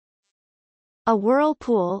A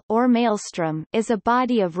whirlpool, or maelstrom, is a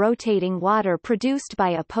body of rotating water produced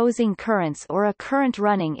by opposing currents or a current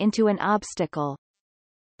running into an obstacle.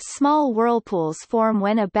 Small whirlpools form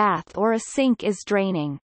when a bath or a sink is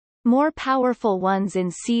draining. More powerful ones in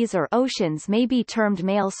seas or oceans may be termed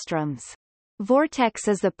maelstroms. Vortex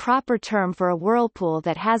is the proper term for a whirlpool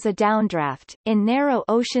that has a downdraft. In narrow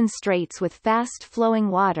ocean straits with fast-flowing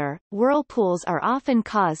water, whirlpools are often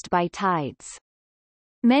caused by tides.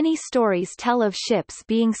 Many stories tell of ships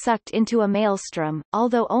being sucked into a maelstrom,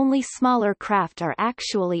 although only smaller craft are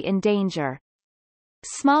actually in danger.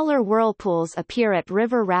 Smaller whirlpools appear at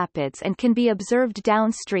river rapids and can be observed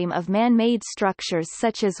downstream of man-made structures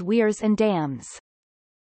such as weirs and dams.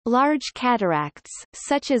 Large cataracts,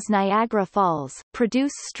 such as Niagara Falls,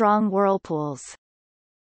 produce strong whirlpools.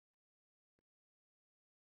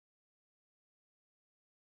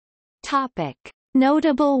 Topic: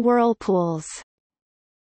 Notable whirlpools.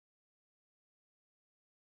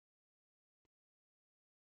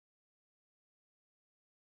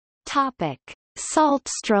 Topic: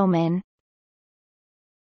 Saltstraumen.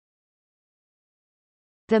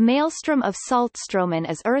 The maelstrom of Saltstraumen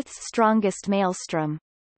is Earth's strongest maelstrom.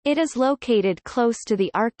 It is located close to the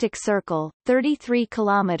Arctic Circle, 33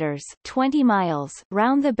 kilometers (20 miles)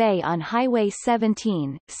 round the bay on Highway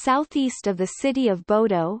 17, southeast of the city of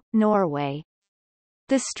Bodø, Norway.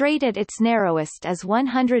 The strait at its narrowest is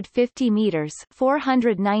 150 meters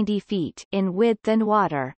 (490 feet) in width and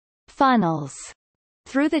water funnels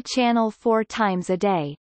through the channel 4 times a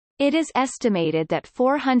day. It is estimated that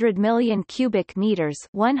 400 million cubic meters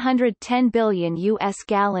 (110 billion US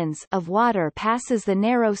gallons) of water passes the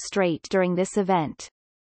narrow strait during this event.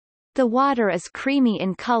 The water is creamy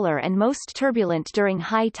in color and most turbulent during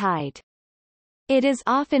high tide. It is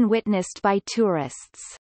often witnessed by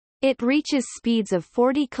tourists. It reaches speeds of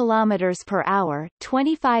 40 km per hour,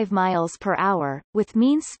 25 miles per hour, with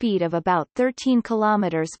mean speed of about 13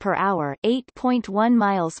 km per hour, 8.1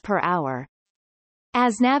 miles per hour.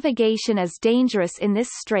 As navigation is dangerous in this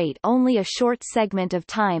strait, only a short segment of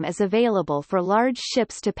time is available for large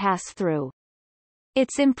ships to pass through.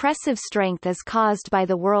 Its impressive strength is caused by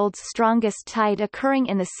the world's strongest tide occurring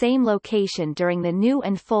in the same location during the new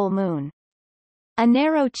and full moon. A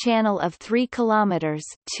narrow channel of 3 kilometers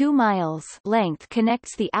 (2 miles) length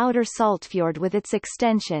connects the outer Saltfjord with its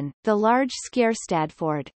extension, the large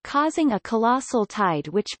Skjærstadfjord, causing a colossal tide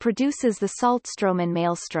which produces the Saltstraumen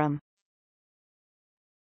maelstrom.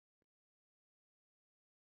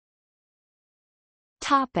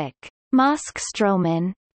 Topic: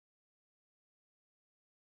 Moskstraumen.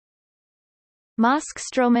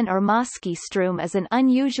 Moskstraumen or Moskstraumen is an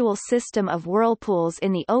unusual system of whirlpools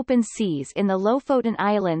in the open seas in the Lofoten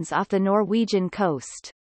Islands off the Norwegian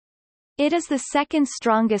coast. It is the second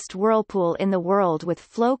strongest whirlpool in the world, with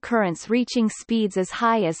flow currents reaching speeds as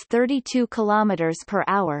high as 32 km per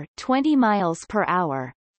hour, 20 miles per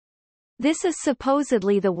hour. This is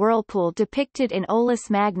supposedly the whirlpool depicted in Olaus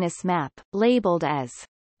Magnus' map, labeled as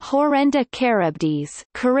Horrenda Charybdis.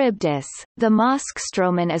 The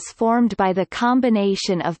Moskstraumen is formed by the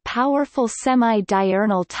combination of powerful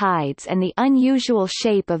semi-diurnal tides and the unusual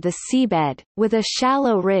shape of the seabed, with a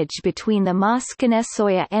shallow ridge between the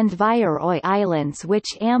Moskenesøya and Værøy Islands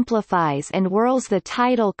which amplifies and whirls the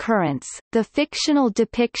tidal currents. The fictional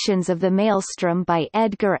depictions of the maelstrom by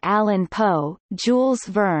Edgar Allan Poe, Jules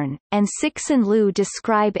Verne, and Cixin Liu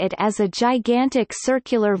describe it as a gigantic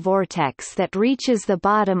circular vortex that reaches the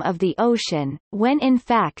bottom of the ocean, when in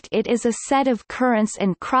fact it is a set of currents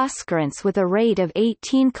and crosscurrents with a rate of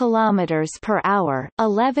 18 km per hour,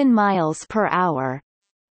 11 miles per hour.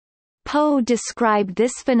 Poe described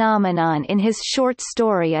this phenomenon in his short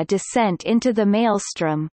story A Descent into the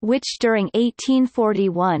Maelstrom, which during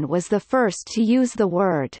 1841 was the first to use the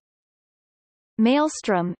word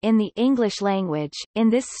maelstrom in the English language. In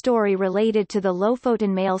this story related to the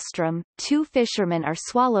Lofoten maelstrom, 2 fishermen are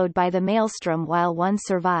swallowed by the maelstrom while one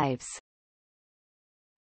survives.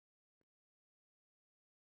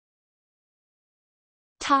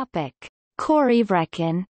 Topic: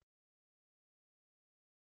 Corryvreckan.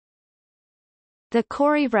 The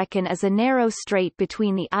Corryvreckan is a narrow strait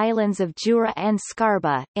between the islands of Jura and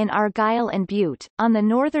Skarba, in Argyll and Bute, on the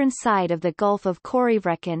northern side of the Gulf of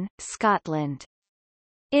Corryvreckan, Scotland.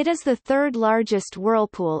 It is the third largest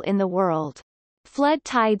whirlpool in the world. Flood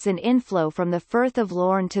tides and inflow from the Firth of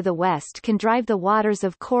Lorne to the west can drive the waters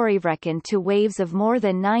of Corryvreckan to waves of more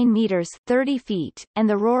than 9 meters 30 feet, and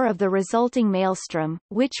the roar of the resulting maelstrom,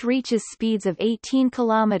 which reaches speeds of 18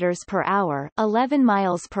 kilometers per hour 11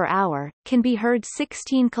 miles per hour, can be heard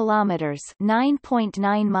 16 kilometers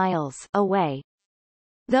 9.9 miles away.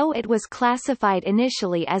 Though it was classified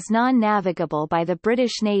initially as non-navigable by the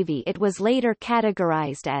British Navy, it was later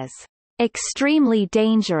categorized as extremely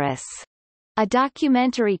dangerous. A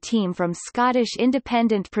documentary team from Scottish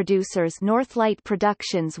independent producers Northlight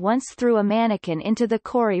Productions once threw a mannequin into the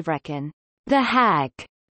Corryvreckan, the Hag,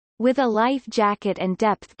 with a life jacket and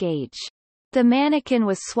depth gauge. The mannequin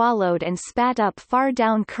was swallowed and spat up far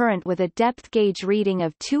down current with a depth gauge reading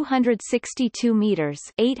of 262 meters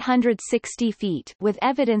 (860 feet), with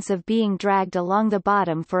evidence of being dragged along the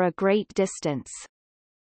bottom for a great distance.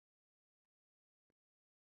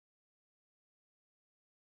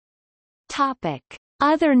 Topic: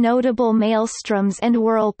 Other notable maelstroms and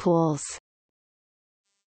whirlpools.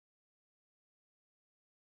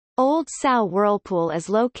 Old Sow Whirlpool is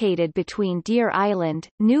located between Deer Island,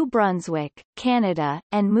 New Brunswick, Canada,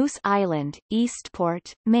 and Moose Island,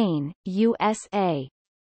 Eastport, Maine, USA.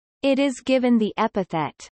 It is given the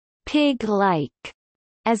epithet, pig-like,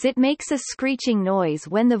 as it makes a screeching noise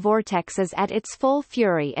when the vortex is at its full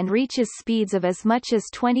fury and reaches speeds of as much as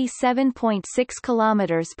 27.6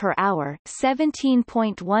 km per hour,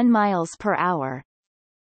 17.1 miles per hour.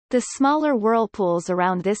 The smaller whirlpools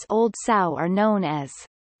around this old sow are known as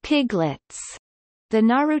piglets. The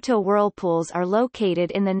Naruto whirlpools are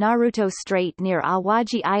located in the Naruto Strait near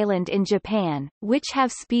Awaji Island in Japan, which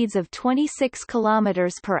have speeds of 26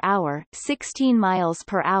 km per hour, 16 miles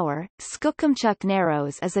per hour. Skookumchuck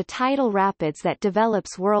Narrows is a tidal rapids that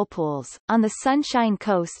develops whirlpools on the Sunshine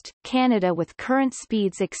Coast, Canada, with current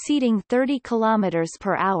speeds exceeding 30 km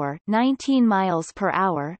per hour, 19 miles per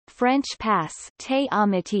hour. French Pass Te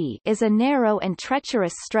Amiti is a narrow and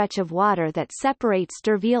treacherous stretch of water that separates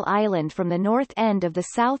D'Urville Island from the north end of the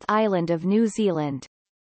South Island of New Zealand.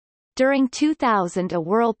 During 2000, a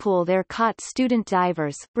whirlpool there caught student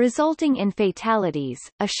divers, resulting in fatalities.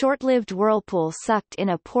 A short-lived whirlpool sucked in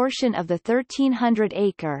a portion of the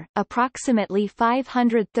 1,300-acre, approximately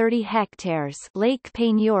 530 hectares, Lake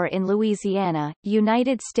Peigneur in Louisiana,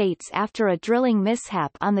 United States after a drilling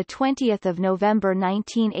mishap on 20 November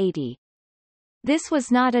 1980. This was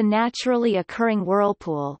not a naturally occurring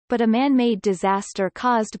whirlpool, but a man-made disaster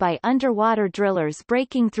caused by underwater drillers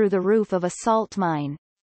breaking through the roof of a salt mine.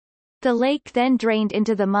 The lake then drained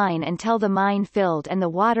into the mine until the mine filled and the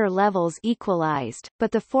water levels equalized, but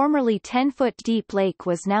the formerly 10-foot deep lake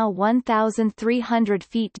was now 1,300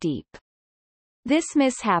 feet deep. This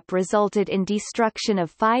mishap resulted in destruction of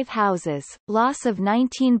 5 houses, loss of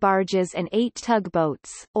 19 barges and 8 tugboats,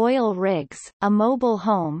 oil rigs, a mobile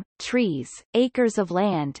home, trees, acres of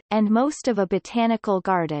land, and most of a botanical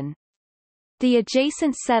garden. The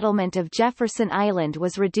adjacent settlement of Jefferson Island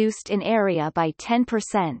was reduced in area by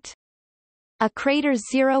 10%. A crater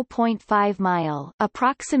 0.5 mile,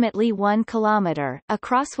 approximately 1 kilometer,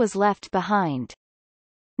 across was left behind.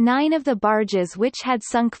 9 of the barges which had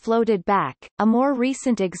sunk floated back. A more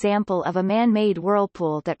recent example of a man-made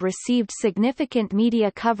whirlpool that received significant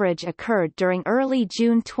media coverage occurred during early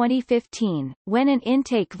June 2015, when an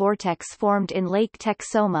intake vortex formed in Lake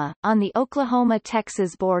Texoma, on the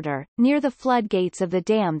Oklahoma-Texas border, near the floodgates of the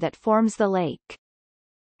dam that forms the lake.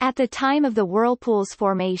 At the time of the whirlpool's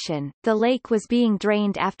formation, the lake was being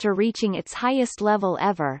drained after reaching its highest level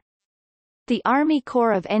ever. The Army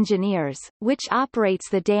Corps of Engineers, which operates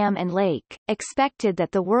the dam and lake, expected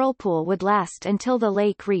that the whirlpool would last until the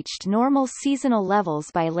lake reached normal seasonal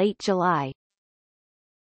levels by late July.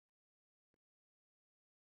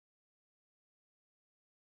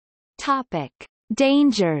 Topic: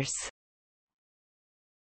 Dangers.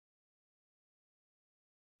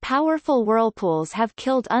 Powerful whirlpools have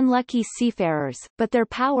killed unlucky seafarers, but their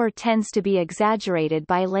power tends to be exaggerated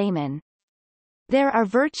by laymen. There are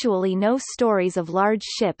virtually no stories of large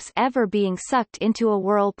ships ever being sucked into a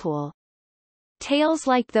whirlpool. Tales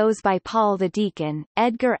like those by Paul the Deacon,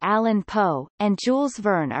 Edgar Allan Poe, and Jules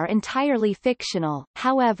Verne are entirely fictional.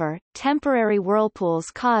 However, temporary whirlpools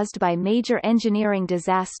caused by major engineering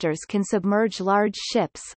disasters can submerge large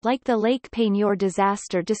ships, like the Lake Peigneur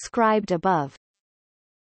disaster described above.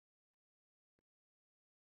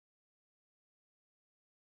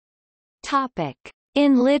 Topic: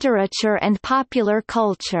 In literature and popular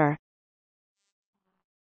culture.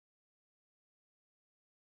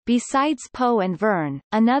 Besides Poe and Verne,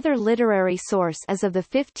 another literary source is of the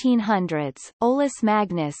 1500s, Olaus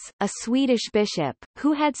Magnus, a Swedish bishop,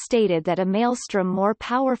 who had stated that a maelstrom more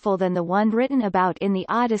powerful than the one written about in the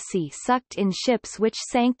Odyssey sucked in ships which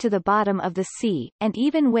sank to the bottom of the sea, and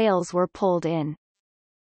even whales were pulled in.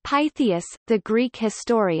 Pytheas, the Greek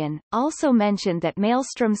historian, also mentioned that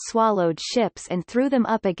maelstroms swallowed ships and threw them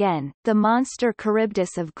up again. The monster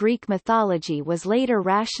Charybdis of Greek mythology was later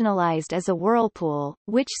rationalized as a whirlpool,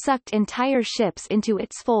 which sucked entire ships into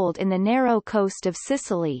its fold in the narrow coast of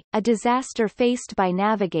Sicily, a disaster faced by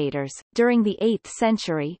navigators. During the 8th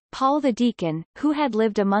century, Paul the Deacon, who had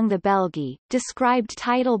lived among the Belgae, described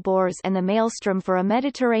tidal bores and the maelstrom for a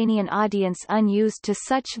Mediterranean audience unused to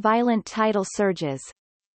such violent tidal surges.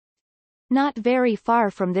 Not very far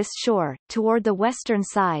from this shore, toward the western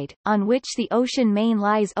side, on which the ocean main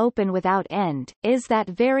lies open without end, is that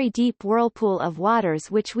very deep whirlpool of waters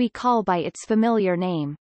which we call by its familiar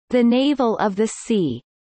name, the navel of the sea.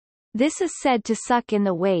 This is said to suck in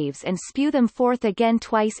the waves and spew them forth again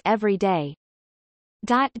twice every day.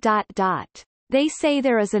 They say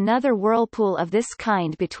there is another whirlpool of this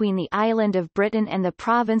kind between the island of Britain and the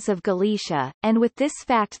province of Galicia, and with this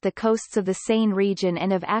fact the coasts of the Seine region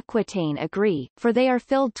and of Aquitaine agree, for they are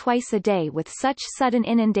filled twice a day with such sudden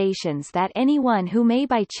inundations that anyone who may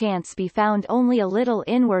by chance be found only a little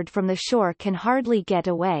inward from the shore can hardly get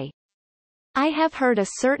away. I have heard a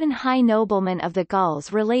certain high nobleman of the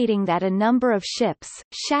Gauls relating that a number of ships,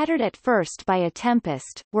 shattered at first by a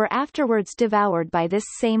tempest, were afterwards devoured by this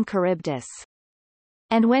same Charybdis.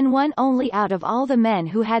 And when one only out of all the men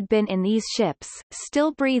who had been in these ships,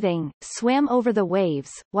 still breathing, swam over the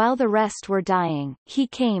waves, while the rest were dying, he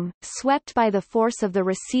came, swept by the force of the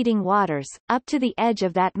receding waters, up to the edge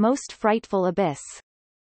of that most frightful abyss.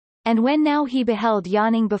 And when now he beheld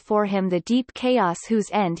yawning before him the deep chaos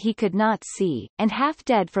whose end he could not see, and half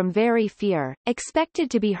dead from very fear,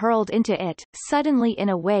 expected to be hurled into it, suddenly in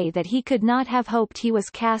a way that he could not have hoped, he was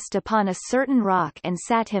cast upon a certain rock and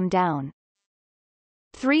sat him down.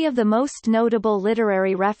 3 of the most notable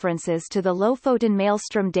literary references to the Lofoten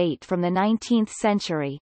maelstrom date from the 19th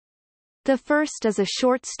century. The first is a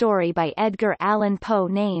short story by Edgar Allan Poe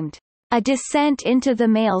named, A Descent into the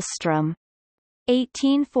Maelstrom,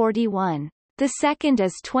 1841. The second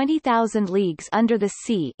is 20,000 Leagues Under the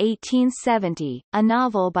Sea, 1870, a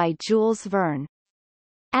novel by Jules Verne.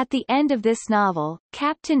 At the end of this novel,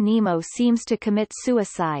 Captain Nemo seems to commit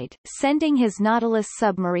suicide, sending his Nautilus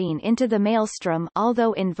submarine into the maelstrom,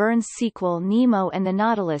 although in Verne's sequel Nemo and the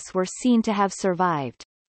Nautilus were seen to have survived.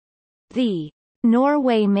 The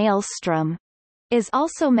Norway maelstrom is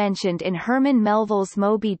also mentioned in Herman Melville's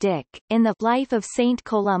Moby Dick. In the Life of Saint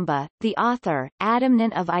Columba, the author,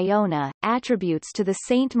 Adamnan of Iona, attributes to the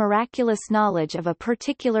saint miraculous knowledge of a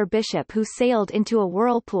particular bishop who sailed into a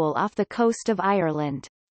whirlpool off the coast of Ireland.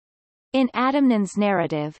 In Adamnan's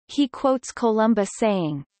narrative, he quotes Columba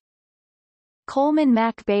saying, Colman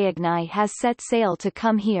mac Beagnai has set sail to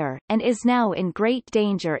come here, and is now in great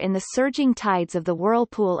danger in the surging tides of the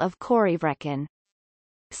whirlpool of Corryvreckan.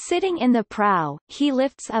 Sitting in the prow, he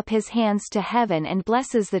lifts up his hands to heaven and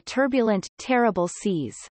blesses the turbulent, terrible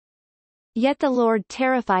seas. Yet the Lord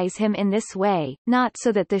terrifies him in this way, not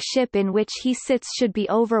so that the ship in which he sits should be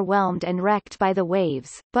overwhelmed and wrecked by the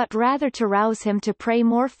waves, but rather to rouse him to pray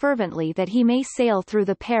more fervently that he may sail through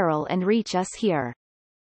the peril and reach us here.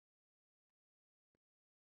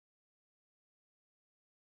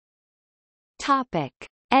 Topic.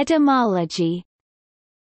 Etymology.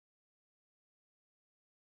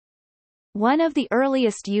 One of the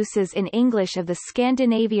earliest uses in English of the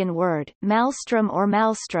Scandinavian word, maelstrom or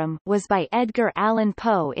maelstrom, was by Edgar Allan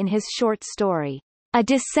Poe in his short story, A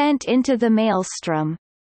Descent into the Maelstrom,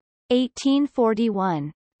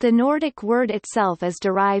 1841. The Nordic word itself is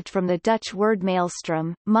derived from the Dutch word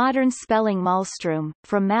maelstrom, modern spelling malstroom,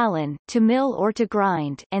 from malen, to mill or to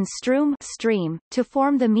grind, and stroom, stream, to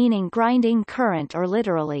form the meaning grinding current or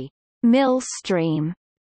literally, mill stream,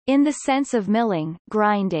 in the sense of milling,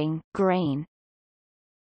 grinding, grain.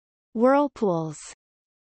 Whirlpools.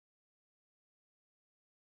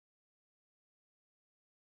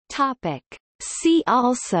 Topic. See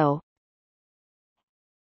also: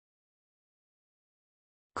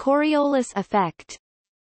 Coriolis effect,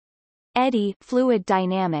 eddy fluid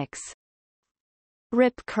dynamics,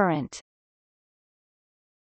 rip current.